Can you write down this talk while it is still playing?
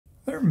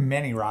There are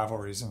many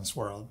rivalries in this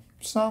world,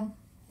 some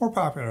more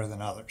popular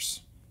than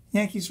others.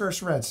 Yankees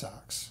versus Red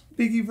Sox,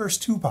 Biggie versus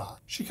Tupac,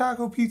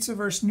 Chicago pizza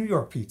versus New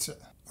York pizza,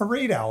 a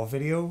Raid Owl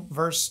video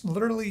versus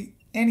literally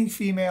any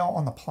female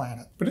on the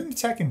planet. But in the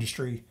tech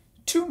industry,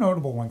 two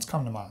notable ones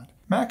come to mind: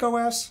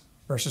 macOS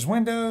versus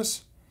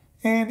Windows,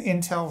 and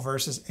Intel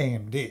versus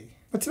AMD.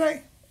 But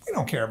today, we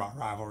don't care about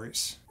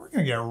rivalries. We're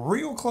gonna get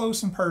real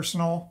close and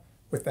personal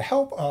with the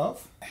help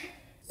of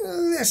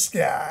this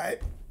guy.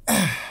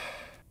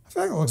 I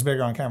feel like it looks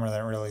bigger on camera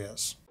than it really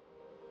is.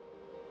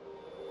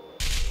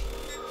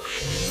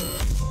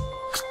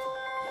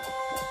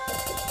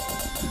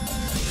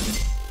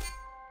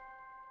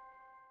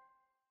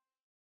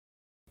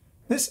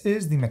 This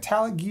is the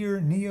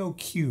Metallicgear Neo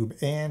Qube,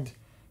 and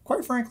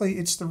quite frankly,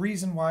 it's the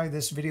reason why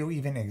this video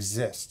even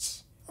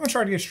exists. I'm gonna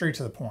try to get straight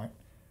to the point.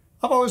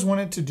 I've always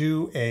wanted to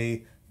do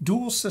a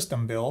dual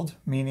system build,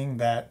 meaning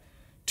that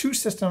two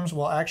systems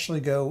will actually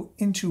go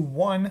into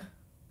one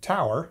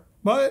tower,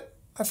 but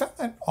I found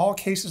that all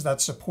cases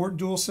that support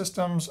dual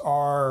systems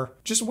are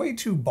just way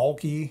too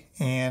bulky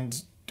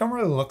and don't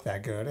really look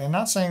that good. And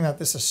not saying that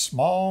this is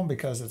small,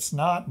 because it's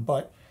not,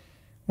 but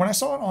when I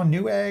saw it on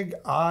Newegg,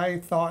 I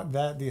thought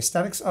that the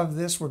aesthetics of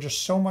this were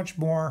just so much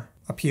more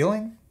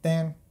appealing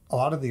than a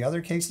lot of the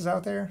other cases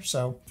out there.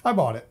 So I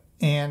bought it.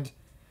 And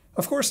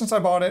of course, since I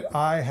bought it,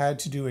 I had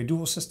to do a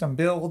dual system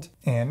build,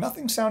 and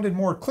nothing sounded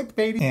more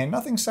clickbaity and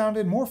nothing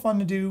sounded more fun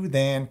to do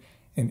than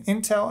an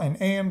Intel and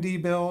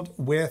AMD build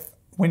with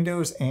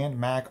Windows and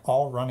Mac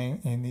all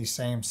running in the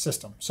same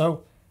system.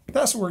 So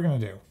that's what we're gonna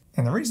do.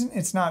 And the reason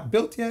it's not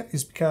built yet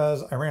is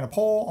because I ran a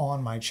poll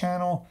on my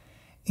channel,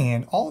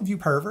 and all of you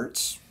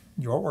perverts,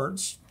 your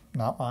words,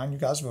 not mine, you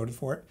guys voted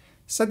for it,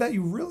 said that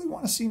you really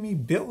want to see me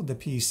build the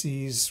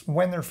PCs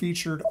when they're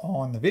featured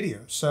on the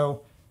videos.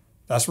 So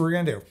that's what we're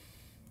gonna do.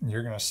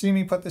 You're gonna see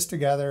me put this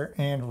together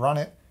and run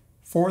it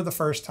for the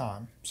first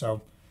time.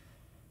 So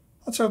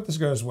let's hope this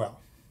goes well.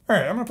 All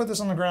right, I'm gonna put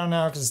this on the ground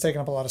now because it's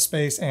taking up a lot of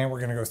space, and we're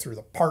gonna go through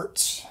the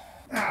parts.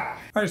 All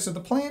right, so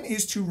the plan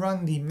is to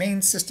run the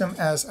main system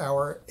as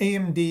our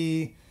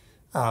AMD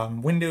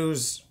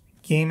Windows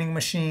gaming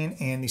machine,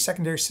 and the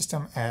secondary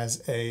system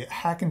as a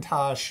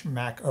Hackintosh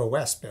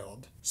macOS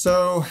build.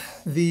 So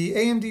the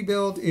AMD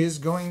build is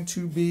going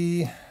to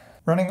be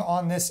running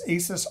on this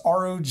ASUS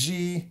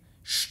ROG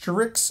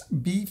Strix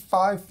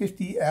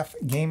B550F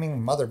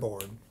gaming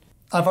motherboard.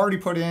 I've already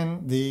put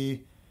in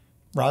the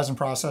Ryzen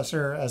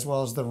processor as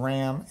well as the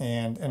RAM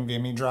and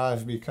NVMe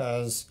drive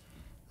because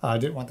I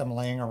didn't want them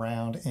laying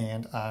around,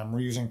 and I'm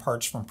reusing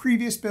parts from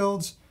previous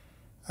builds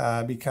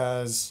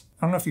because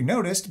I don't know if you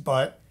noticed,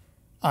 but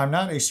I'm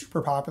not a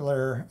super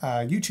popular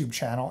YouTube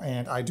channel,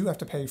 and I do have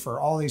to pay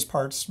for all these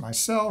parts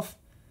myself.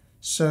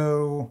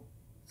 So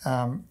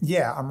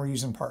yeah, I'm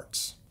reusing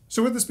parts.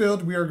 So with this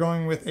build, we are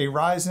going with a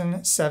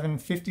Ryzen 7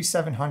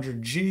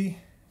 5700G.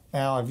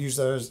 Now, I've used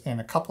those in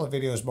a couple of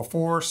videos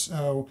before,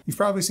 so you've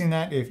probably seen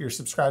that if you're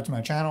subscribed to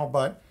my channel,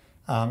 but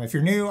if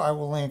you're new, I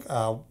will link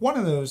one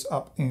of those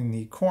up in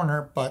the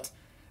corner, but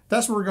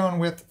that's what we're going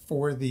with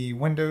for the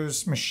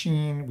Windows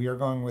machine. We are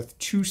going with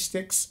 2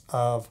 sticks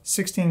of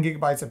 16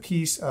 gigabytes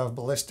apiece of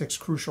Ballistics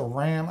Crucial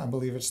RAM. I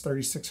believe it's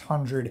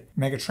 3600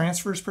 mega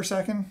transfers per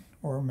second,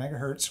 or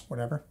megahertz,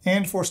 whatever.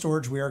 And for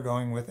storage, we are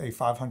going with a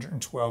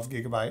 512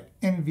 gigabyte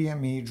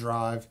NVMe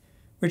drive,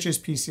 which is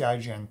PCI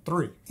Gen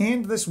 3.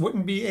 And this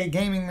wouldn't be a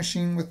gaming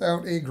machine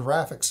without a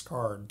graphics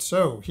card.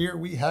 So here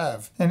we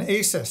have an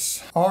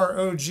ASUS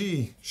ROG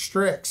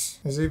Strix.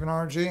 Is it even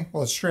ROG?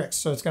 Well, it's Strix,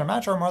 so it's gonna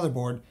match our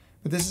motherboard,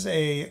 but this is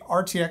a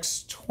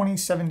RTX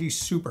 2070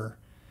 Super.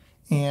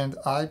 And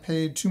I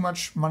paid too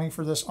much money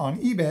for this on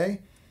eBay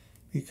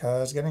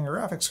because getting a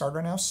graphics card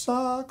right now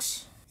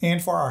sucks.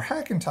 And for our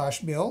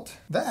Hackintosh build,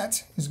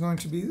 that is going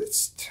to be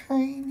this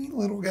tiny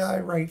little guy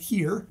right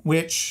here,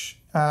 which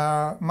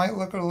might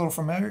look a little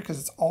familiar because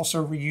it's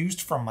also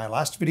reused from my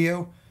last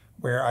video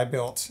where I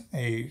built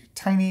a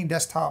tiny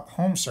desktop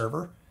home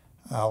server.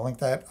 I'll link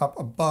that up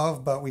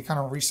above, but we kind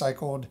of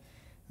recycled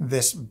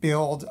this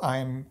build.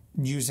 I'm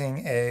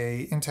using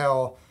a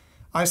Intel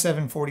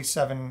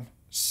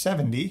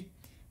i7-4770.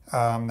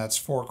 That's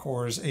 4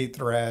 cores, 8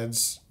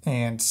 threads,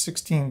 and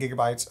 16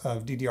 gigabytes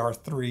of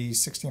DDR3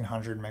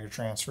 1600 mega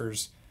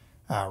transfers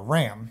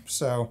RAM.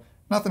 So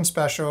nothing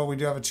special. We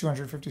do have a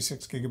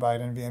 256 gigabyte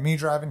NVMe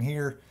drive in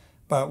here,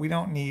 but we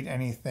don't need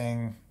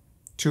anything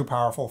too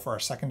powerful for our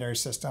secondary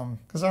system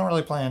because I don't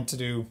really plan to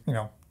do,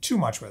 too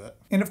much with it.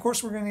 And of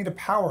course, we're gonna need to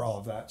power all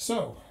of that.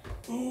 So,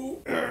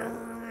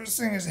 this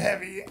thing is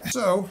heavy.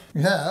 So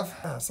we have,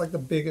 it's like the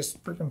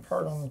biggest freaking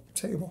part on the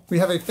table. We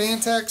have a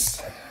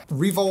Fantex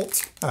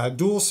Revolt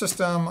dual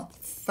system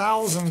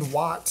 1000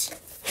 watt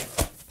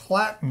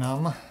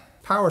platinum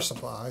power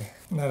supply.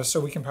 And that is so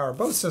we can power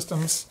both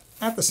systems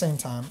at the same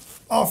time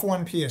off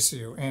one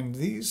PSU. And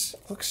these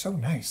look so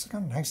nice. Look how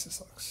nice this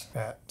looks.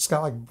 It's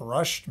got like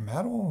brushed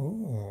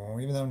metal, ooh,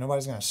 even though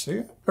nobody's gonna see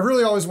it. I've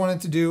really always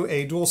wanted to do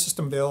a dual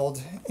system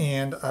build,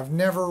 and I've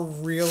never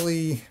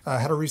really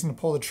had a reason to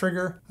pull the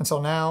trigger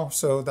until now,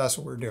 so that's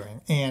what we're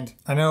doing. And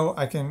I know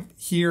I can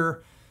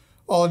hear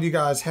all of you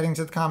guys heading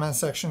to the comment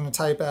section to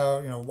type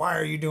out, why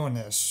are you doing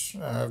this?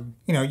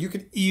 You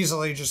could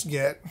easily just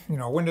get,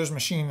 a Windows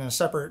machine and a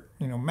separate,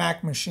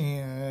 Mac machine,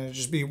 and it'd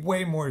just be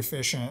way more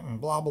efficient and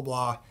blah, blah,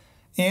 blah.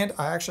 And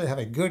I actually have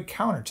a good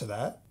counter to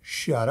that.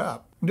 Shut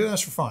up. I'm doing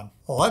this for fun.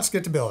 Let's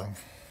get to building.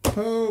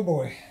 Oh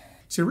boy.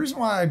 See, the reason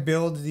why I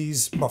build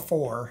these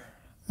before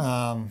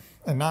and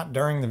not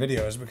during the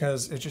video is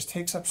because it just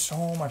takes up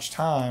so much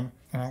time,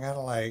 and I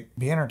gotta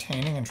be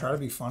entertaining and try to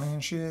be funny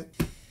and shit.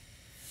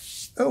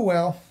 Oh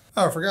well.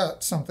 Oh, I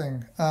forgot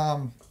something.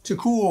 To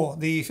cool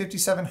the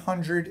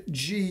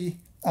 5700G,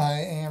 I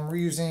am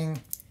reusing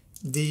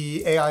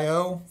the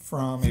AIO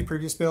from a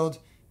previous build.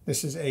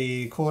 This is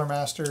a Cooler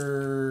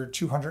Master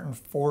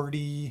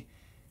 240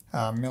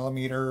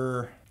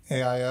 millimeter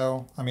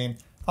AIO. I mean,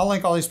 I'll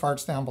link all these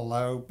parts down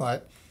below,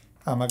 but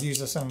I've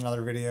used this in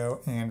another video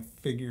and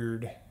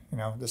figured,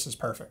 this is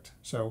perfect.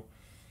 So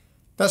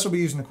that's what we'll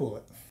be using to cool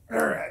it.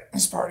 All right,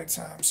 it's party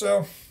time.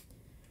 So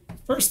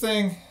first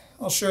thing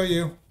I'll show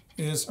you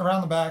is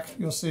around the back.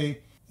 You'll see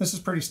this is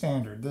pretty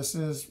standard. This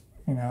is,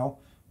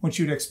 what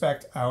you'd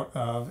expect out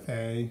of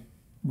a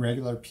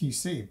regular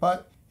PC.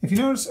 But if you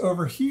notice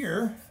over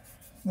here,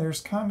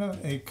 there's kind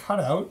of a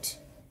cutout.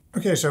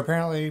 Okay, so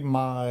apparently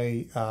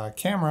my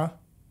camera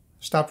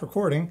stopped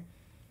recording.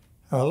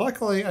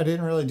 Luckily, I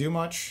didn't really do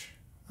much.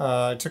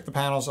 I took the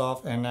panels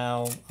off, and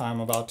now I'm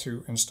about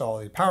to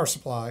install a power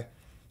supply.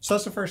 So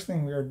that's the first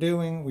thing we are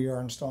doing. We are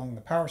installing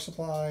the power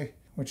supply,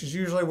 which is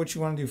usually what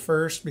you want to do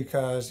first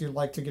because you'd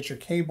like to get your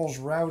cables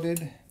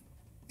routed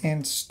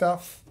and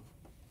stuff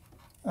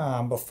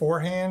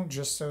beforehand,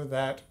 just so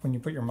that when you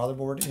put your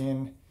motherboard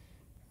in,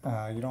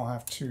 you don't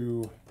have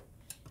to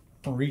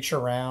reach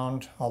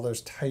around all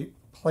those tight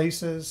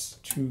places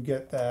to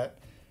get that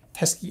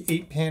pesky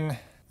 8-pin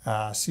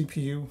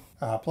CPU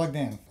plugged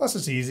in. Plus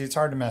it's easy, it's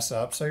hard to mess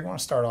up, so you want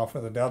to start off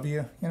with a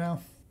W,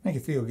 make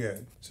it feel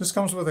good. So this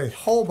comes with a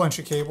whole bunch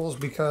of cables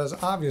because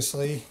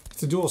obviously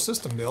it's a dual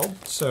system build,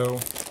 so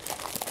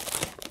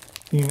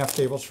you need enough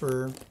cables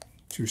for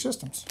 2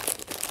 systems.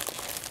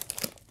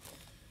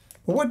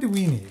 But what do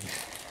we need?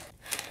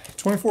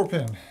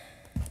 24-pin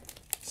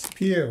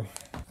CPU,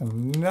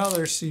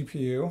 another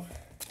CPU,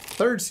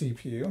 third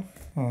CPU,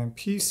 and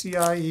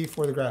PCIe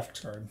for the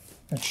graphics card.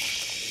 That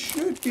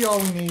should be all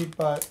we need,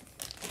 but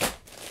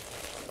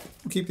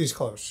we'll keep these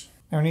close.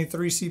 Now we need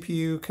 3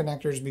 CPU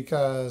connectors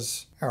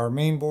because our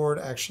main board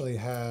actually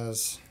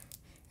has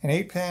an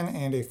 8-pin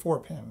and a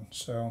 4-pin.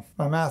 So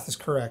my math is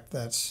correct,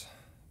 that's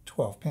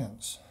 12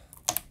 pins.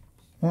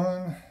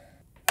 1,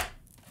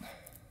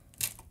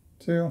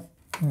 2,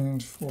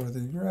 and for the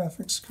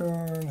graphics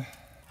card,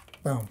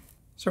 boom.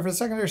 So for the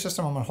secondary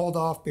system, I'm gonna hold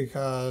off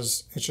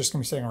because it's just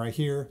gonna be sitting right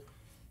here.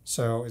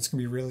 So it's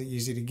gonna be really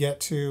easy to get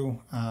to.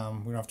 We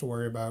don't have to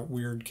worry about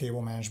weird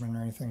cable management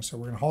or anything. So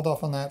we're gonna hold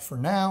off on that for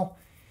now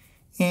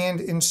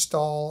and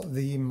install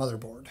the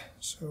motherboard.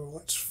 So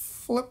let's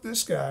flip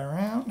this guy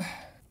around.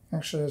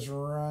 Actually, let's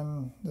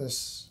run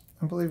this.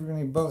 I believe we're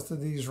gonna need both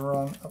of these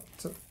run up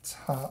to the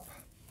top.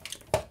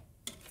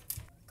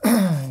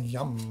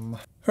 Yum.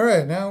 All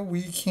right, now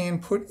we can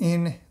put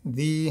in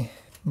the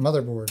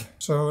motherboard.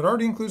 So it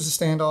already includes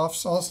the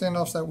standoffs, all the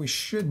standoffs that we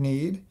should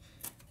need.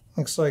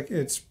 Looks like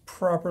it's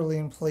properly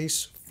in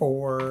place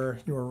for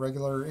your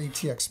regular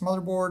ATX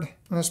motherboard.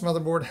 And this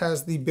motherboard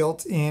has the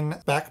built-in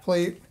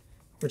backplate,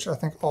 which I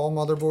think all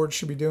motherboards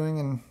should be doing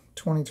in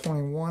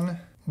 2021.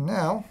 And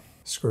now,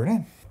 screw it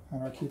in. How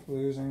do I keep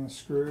losing the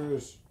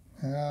screws?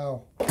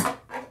 Ow. All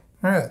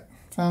right,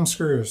 found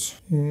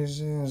screws.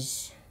 Easy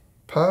as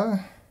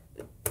pie.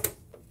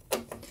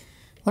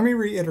 Let me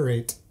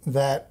reiterate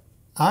that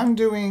I'm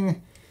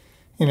doing,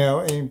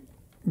 a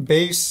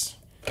base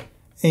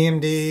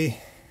AMD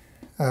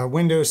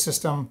Windows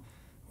system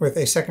with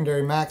a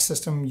secondary Mac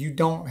system. You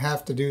don't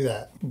have to do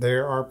that.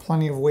 There are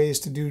plenty of ways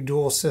to do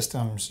dual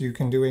systems. You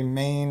can do a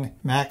main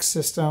Mac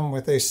system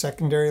with a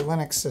secondary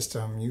Linux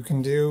system. You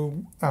can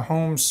do a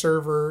home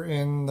server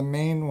in the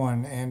main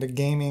one and a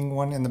gaming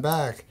one in the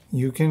back.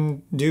 You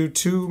can do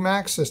 2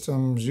 Mac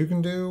systems. You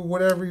can do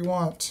whatever you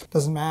want.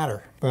 Doesn't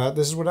matter. But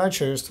this is what I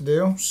chose to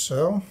do,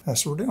 so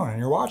that's what we're doing. And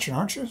you're watching,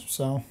 aren't you?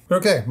 So,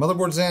 okay,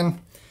 motherboard's in.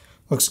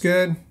 Looks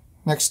good.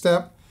 Next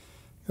step,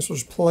 guess we'll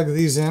just plug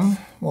these in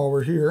while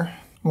we're here,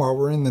 while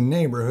we're in the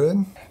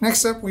neighborhood.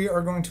 Next up, we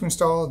are going to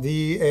install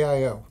the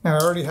AIO. Now,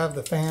 I already have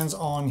the fans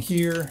on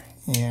here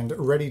and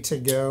ready to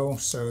go,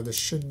 so this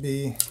should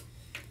be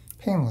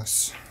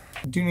painless.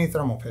 I do need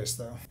thermal paste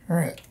though. All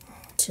right,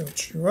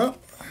 tilt you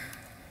up.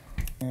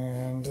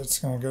 And it's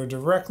gonna go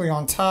directly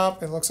on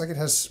top. It looks like it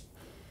has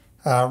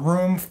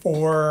room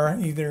for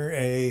either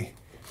a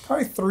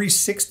probably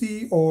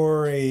 360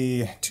 or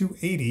a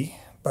 280,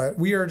 but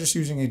we are just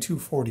using a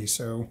 240,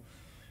 so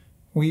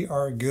we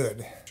are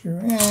good.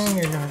 And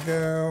you're gonna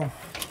go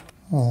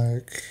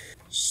like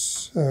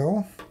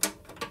so.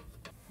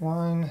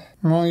 I'm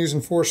only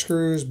using 4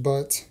 screws,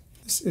 but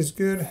this is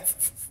good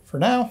for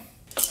now.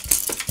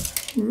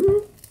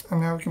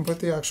 And now we can put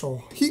the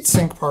actual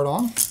heatsink part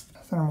on.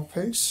 Thermal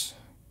paste.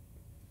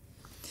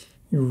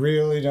 You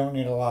really don't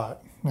need a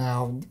lot.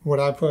 Now, what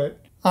I put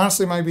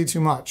honestly might be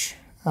too much.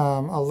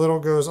 A little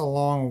goes a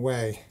long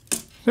way.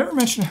 Did I ever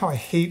mention how I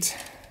hate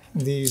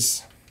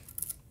these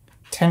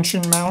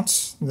tension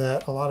mounts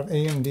that a lot of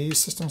AMD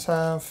systems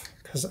have?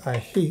 Because I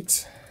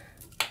hate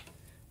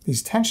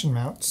these tension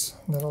mounts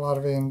that a lot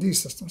of AMD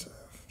systems have.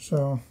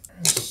 So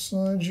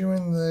slide you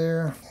in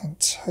there and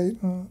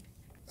tighten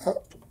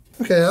up.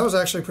 Okay, that was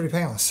actually pretty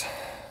painless.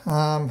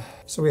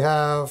 So we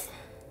have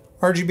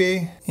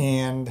RGB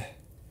and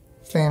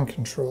fan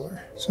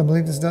controller. So I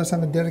believe this does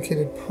have a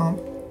dedicated pump.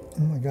 Oh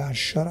my God,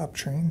 shut up,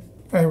 train.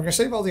 All right, we're gonna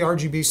save all the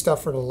RGB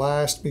stuff for the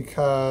last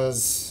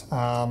because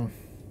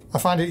I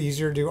find it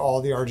easier to do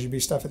all the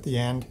RGB stuff at the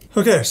end.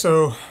 Okay,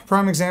 so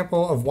prime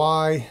example of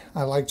why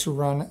I like to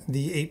run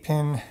the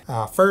 8-pin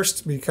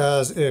first,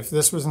 because if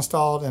this was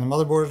installed and the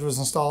motherboard was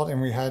installed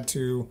and we had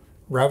to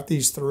route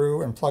these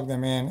through and plug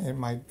them in, it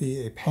might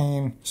be a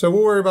pain. So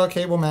we'll worry about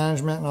cable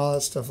management and all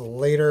that stuff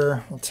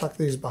later. We'll tuck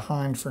these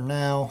behind for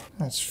now.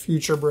 That's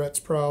future Brett's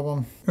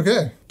problem.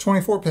 Okay,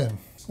 24-pin.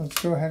 So let's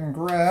go ahead and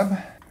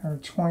grab our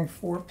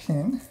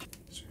 24-pin.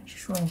 So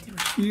just run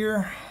through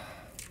here.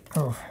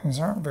 Oh, these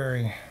aren't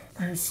very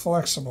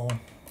flexible,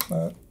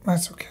 but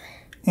that's okay.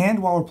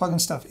 And while we're plugging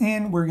stuff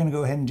in, we're gonna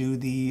go ahead and do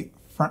the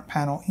front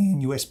panel in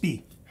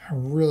USB. I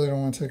really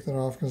don't want to take that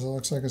off because it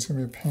looks like it's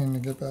gonna be a pain to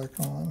get back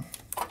on.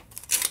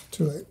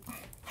 Too late.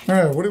 All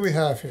right, what do we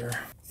have here?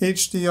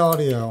 HD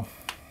audio,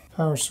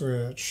 power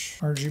switch,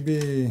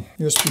 RGB,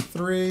 USB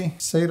 3,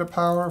 SATA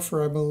power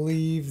for I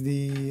believe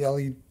the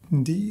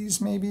LEDs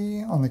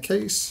maybe on the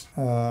case,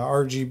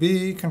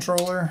 RGB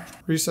controller,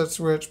 reset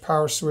switch,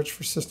 power switch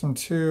for system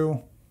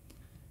 2.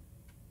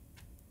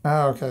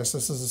 Oh, okay, so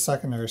this is a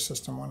secondary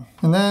system one.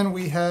 And then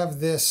we have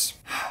this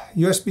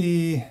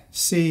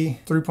USB-C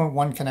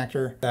 3.1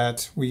 connector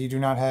that we do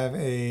not have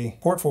a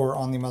port for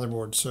on the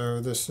motherboard. So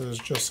this is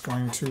just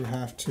going to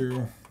have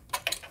to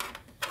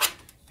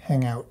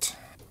hang out.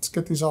 Let's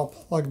get these all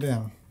plugged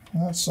in.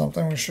 That's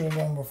something we should have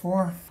done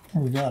before.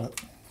 We got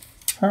it.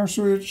 Power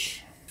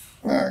switch.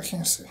 I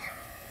can't see.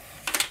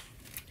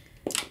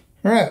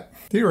 All right.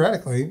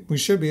 Theoretically, we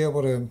should be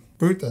able to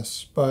boot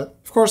this, but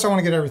of course I want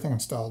to get everything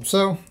installed.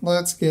 So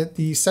let's get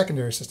the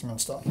secondary system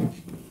installed.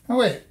 Oh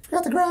wait,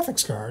 forgot the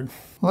graphics card.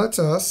 Let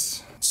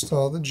us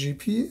install the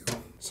GPU.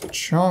 It's a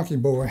chunky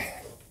boy.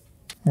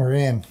 We're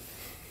in.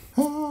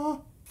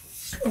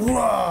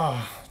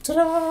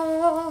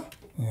 Ta-da!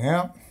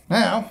 Yep.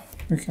 Now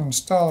we can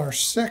install our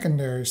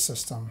secondary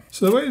system.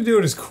 So the way to do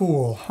it is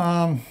cool.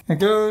 It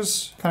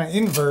goes kind of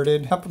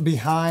inverted up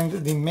behind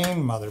the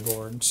main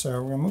motherboard.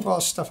 So we're gonna move all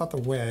this stuff out the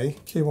way.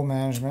 Cable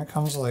management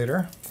comes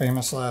later.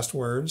 Famous last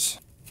words.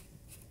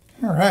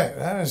 All right,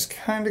 that is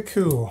kind of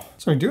cool.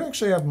 So we do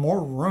actually have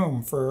more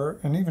room for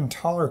an even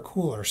taller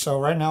cooler. So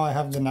right now I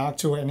have the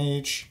Noctua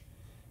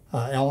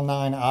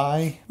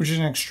L9i, which is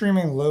an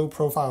extremely low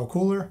profile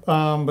cooler.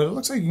 But it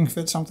looks like you can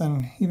fit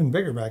something even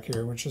bigger back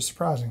here, which is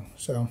surprising.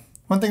 So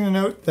one thing to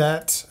note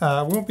that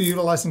we won't be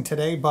utilizing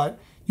today, but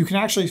you can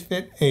actually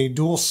fit a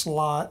dual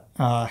slot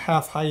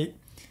half height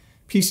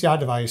PCI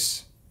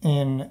device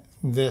in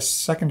this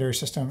secondary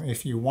system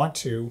if you want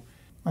to.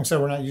 Like I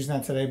said, we're not using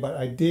that today, but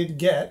I did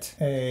get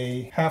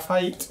a half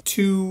height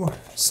 2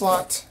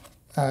 slot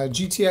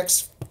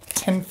GTX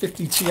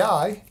 1050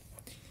 Ti.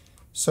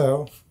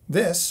 So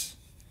this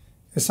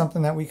is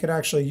something that we could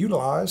actually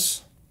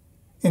utilize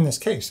in this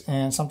case,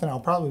 and something I'll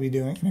probably be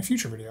doing in a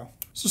future video.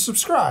 So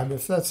subscribe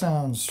if that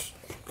sounds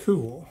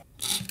cool.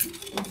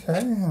 Okay,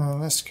 and then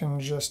this can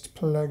just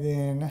plug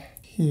in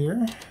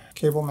here.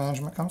 Cable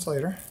management comes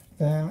later.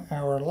 Then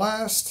our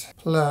last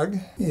plug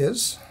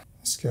is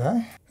this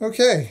guy.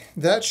 Okay,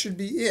 that should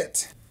be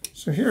it.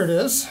 So here it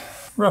is,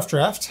 rough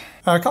draft.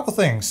 A couple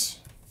things.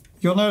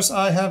 You'll notice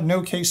I have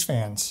no case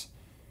fans,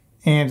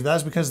 and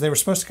that's because they were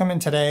supposed to come in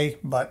today,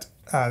 but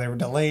they were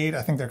delayed.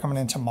 I think they're coming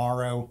in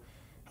tomorrow.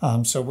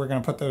 So we're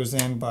gonna put those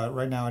in, but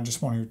right now I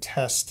just want to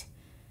test,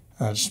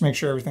 just make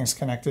sure everything's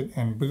connected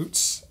and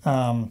boots.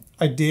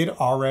 I did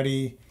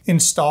already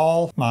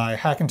install my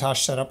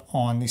Hackintosh setup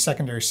on the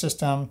secondary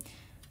system.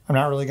 I'm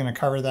not really gonna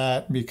cover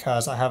that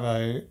because I have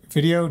a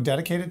video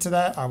dedicated to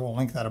that. I will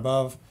link that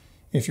above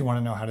if you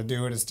wanna know how to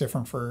do it. It's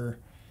different for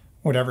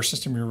whatever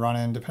system you're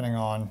running, depending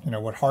on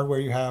what hardware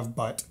you have.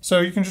 But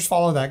so you can just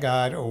follow that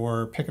guide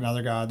or pick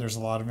another guide. There's a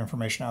lot of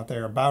information out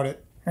there about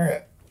it. All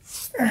right,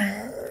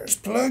 let's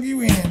plug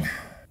you in.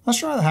 Let's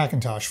try the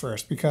Hackintosh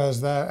first because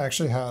that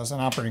actually has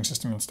an operating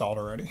system installed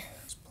already.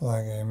 Let's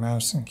plug a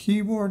mouse and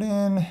keyboard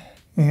in,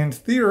 and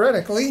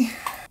theoretically,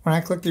 when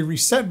I click the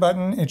reset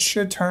button, it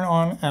should turn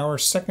on our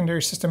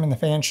secondary system and the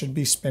fan should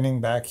be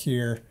spinning back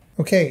here.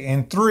 Okay,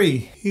 in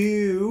 3,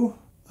 2,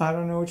 I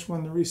don't know which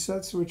one the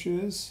reset switch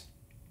is.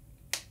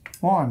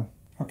 1,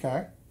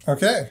 okay.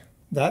 Okay,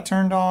 that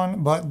turned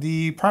on, but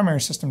the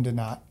primary system did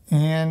not.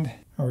 And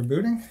are we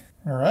booting?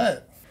 All right,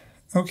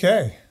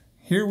 okay,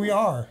 here we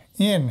are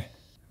in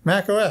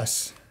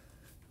macOS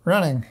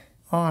running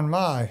on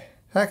my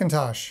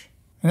Hackintosh.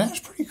 And that's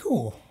pretty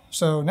cool.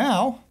 So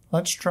now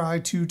let's try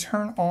to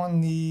turn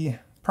on the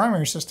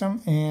primary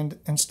system and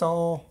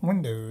install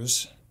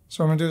Windows.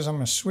 So what I'm gonna do is I'm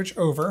gonna switch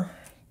over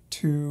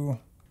to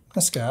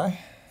this guy,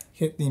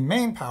 hit the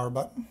main power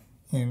button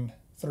in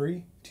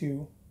 3,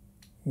 2,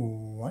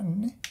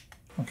 1.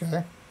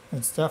 Okay,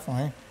 it's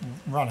definitely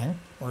running,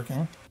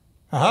 working.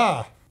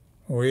 Aha!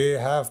 We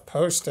have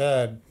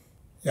posted.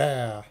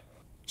 Yeah.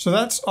 So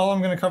that's all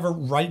I'm gonna cover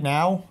right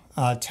now,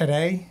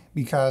 today,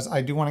 because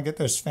I do wanna get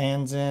those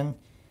fans in,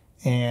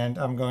 and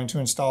I'm going to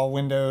install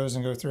Windows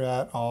and go through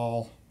that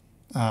all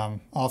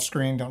off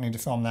screen. Don't need to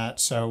film that.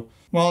 So,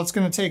 well, it's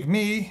gonna take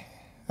me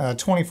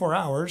 24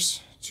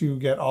 hours to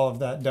get all of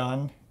that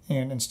done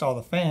and install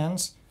the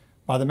fans.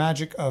 By the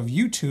magic of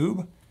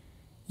YouTube,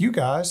 you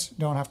guys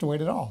don't have to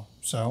wait at all.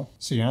 So,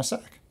 see you in a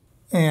sec.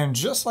 And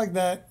just like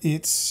that,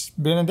 it's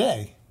been a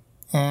day.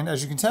 And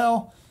as you can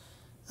tell,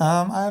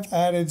 I've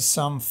added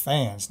some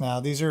fans. Now,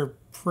 these are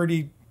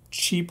pretty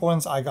cheap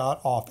ones I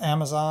got off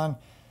Amazon.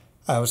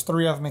 It was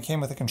 3 of them. It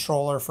came with a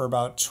controller for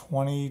about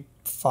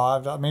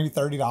 $25, maybe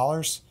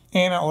 $30.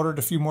 And I ordered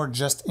a few more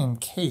just in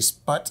case,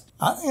 but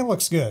I think it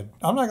looks good.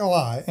 I'm not gonna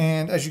lie.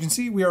 And as you can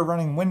see, we are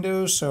running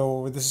Windows,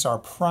 so this is our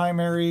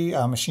primary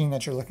machine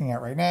that you're looking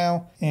at right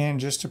now. And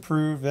just to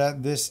prove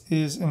that this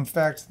is in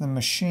fact the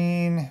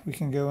machine, we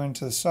can go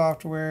into the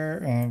software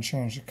and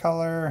change the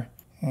color.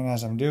 And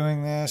as I'm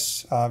doing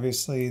this,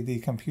 obviously the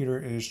computer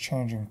is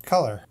changing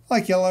color,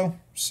 like yellow.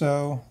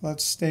 So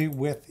let's stay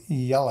with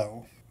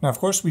yellow. Now, of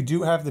course, we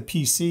do have the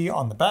PC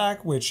on the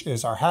back, which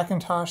is our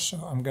Hackintosh. So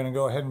I'm going to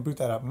go ahead and boot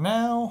that up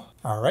now.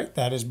 All right,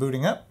 that is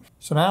booting up.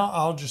 So now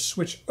I'll just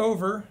switch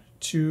over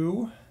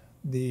to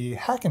the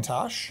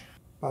Hackintosh.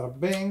 Bada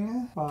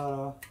bing,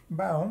 bada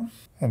boom.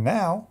 And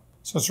now,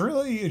 so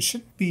it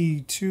shouldn't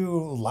be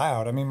too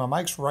loud. I mean, my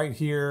mic's right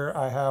here.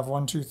 I have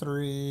 1, 2,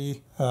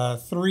 3,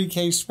 3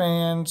 case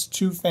fans,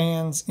 2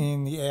 fans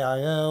in the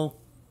AIO.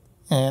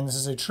 And this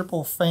is a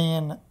triple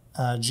fan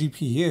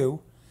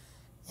GPU.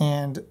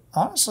 And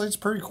honestly, it's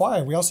pretty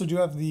quiet. We also do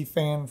have the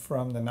fan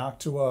from the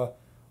Noctua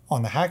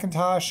on the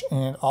Hackintosh,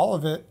 and all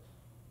of it,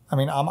 I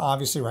mean, I'm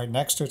obviously right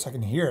next to it, so I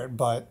can hear it,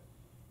 but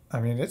I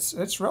mean,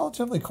 it's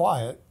relatively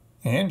quiet.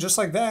 And just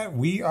like that,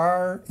 we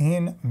are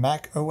in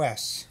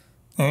macOS.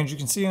 And you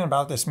can see in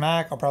about this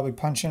Mac, I'll probably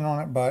punch in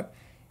on it, but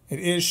it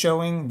is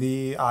showing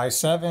the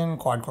i7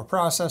 quad-core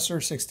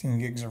processor, 16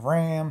 gigs of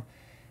RAM,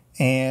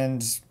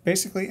 and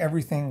basically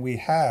everything we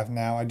have.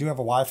 Now, I do have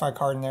a Wi-Fi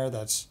card in there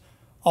that's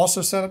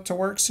also set up to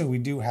work, so we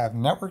do have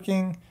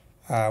networking,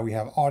 we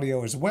have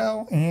audio as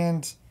well,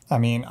 and I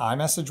mean,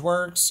 iMessage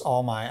works,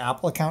 all my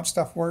Apple account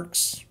stuff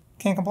works,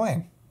 can't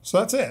complain. So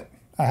that's it.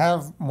 I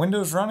have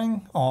Windows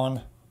running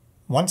on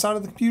one side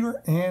of the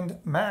computer and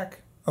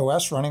Mac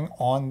OS running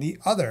on the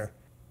other.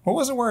 Well,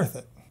 was it worth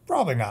it?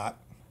 Probably not.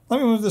 Let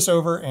me move this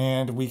over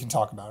and we can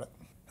talk about it.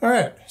 All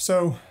right,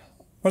 so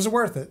was it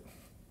worth it?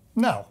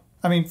 No.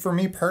 I mean, for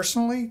me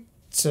personally,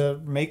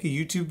 to make a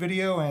YouTube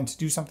video and to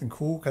do something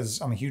cool because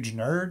I'm a huge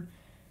nerd,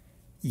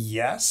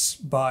 yes,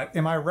 but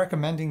am I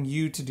recommending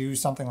you to do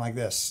something like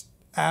this?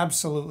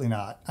 Absolutely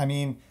not. I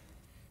mean,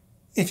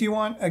 if you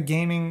want a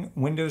gaming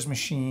Windows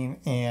machine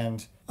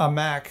and a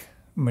Mac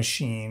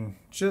machine,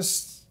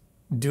 just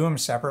do them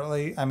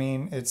separately. I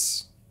mean,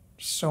 it's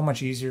so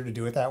much easier to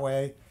do it that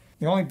way.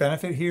 The only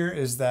benefit here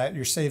is that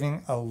you're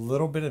saving a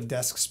little bit of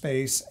desk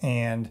space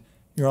and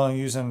you're only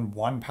using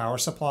one power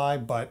supply,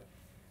 but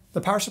the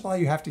power supply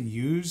you have to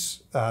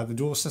use, the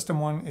dual system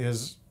one,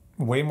 is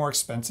way more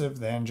expensive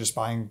than just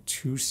buying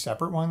 2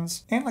 separate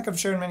ones. And like I've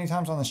shown many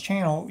times on this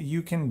channel,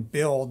 you can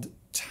build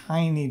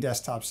tiny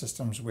desktop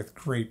systems with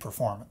great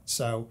performance.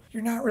 So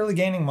you're not really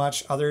gaining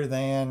much other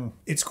than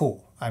it's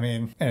cool. I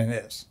mean, and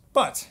it is.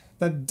 But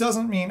that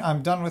doesn't mean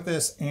I'm done with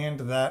this and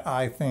that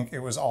I think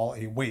it was all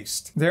a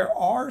waste. There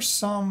are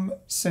some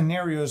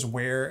scenarios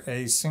where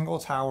a single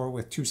tower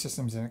with 2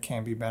 systems in it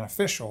can be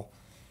beneficial.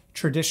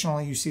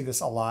 Traditionally, you see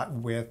this a lot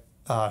with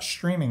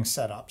streaming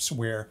setups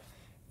where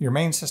your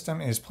main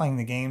system is playing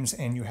the games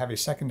and you have a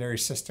secondary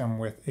system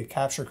with a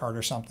capture card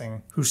or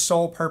something whose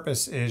sole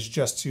purpose is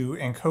just to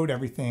encode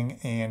everything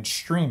and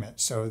stream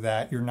it so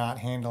that you're not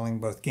handling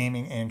both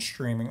gaming and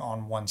streaming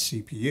on one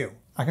CPU.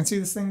 I can see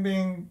this thing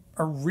being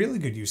a really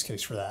good use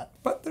case for that,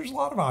 but there's a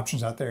lot of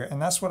options out there,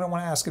 and that's what I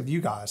want to ask of you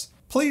guys.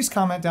 Please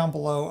comment down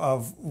below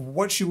of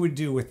what you would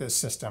do with this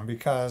system,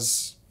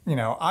 because you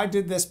know, I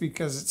did this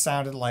because it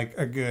sounded like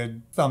a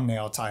good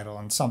thumbnail title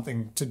and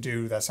something to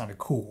do that sounded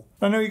cool.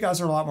 But I know you guys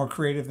are a lot more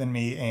creative than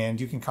me and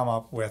you can come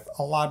up with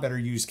a lot better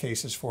use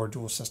cases for a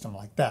dual system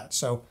like that.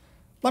 So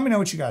let me know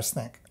what you guys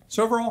think.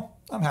 So overall,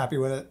 I'm happy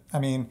with it. I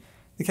mean,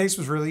 the case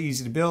was really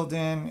easy to build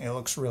in. It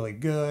looks really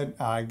good.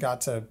 I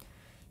got to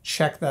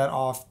check that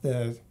off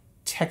the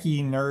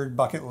techie nerd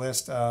bucket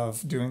list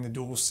of doing the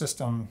dual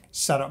system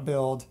setup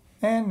build.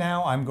 And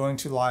now I'm going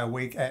to lie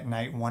awake at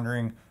night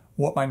wondering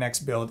what my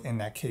next build in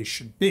that case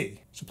should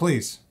be. So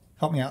please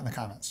help me out in the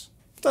comments.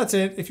 But that's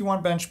it. If you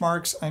want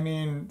benchmarks, I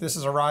mean, this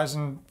is a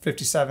Ryzen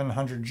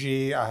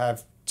 5700G. I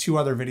have 2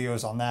 other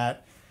videos on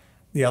that.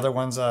 The other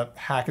one's a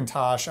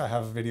Hackintosh. I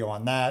have a video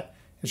on that.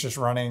 It's just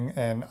running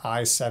an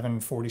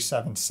i7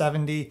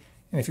 4770.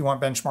 And if you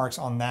want benchmarks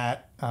on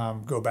that,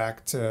 go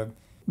back to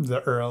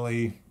the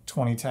early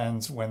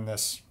 2010s when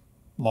this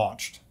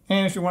launched.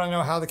 And if you want to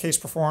know how the case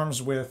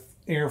performs with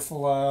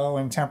airflow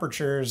and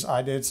temperatures,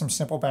 I did some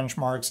simple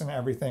benchmarks and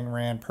everything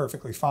ran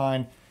perfectly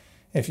fine.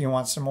 If you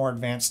want some more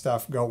advanced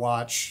stuff, go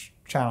watch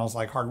channels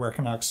like Hardware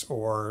Canucks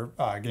or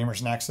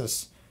Gamers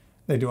Nexus.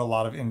 They do a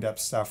lot of in-depth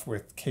stuff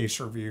with case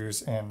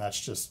reviews, and that's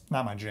just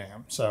not my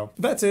jam. So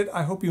that's it.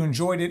 I hope you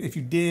enjoyed it. If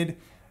you did,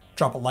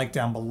 drop a like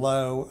down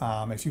below.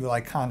 If you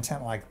like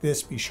content like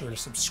this, be sure to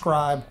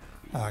subscribe.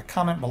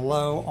 Comment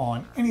below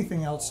on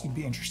anything else you'd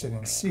be interested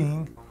in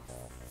seeing.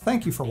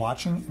 Thank you for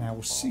watching, and I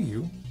will see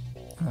you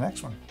in the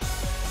next one.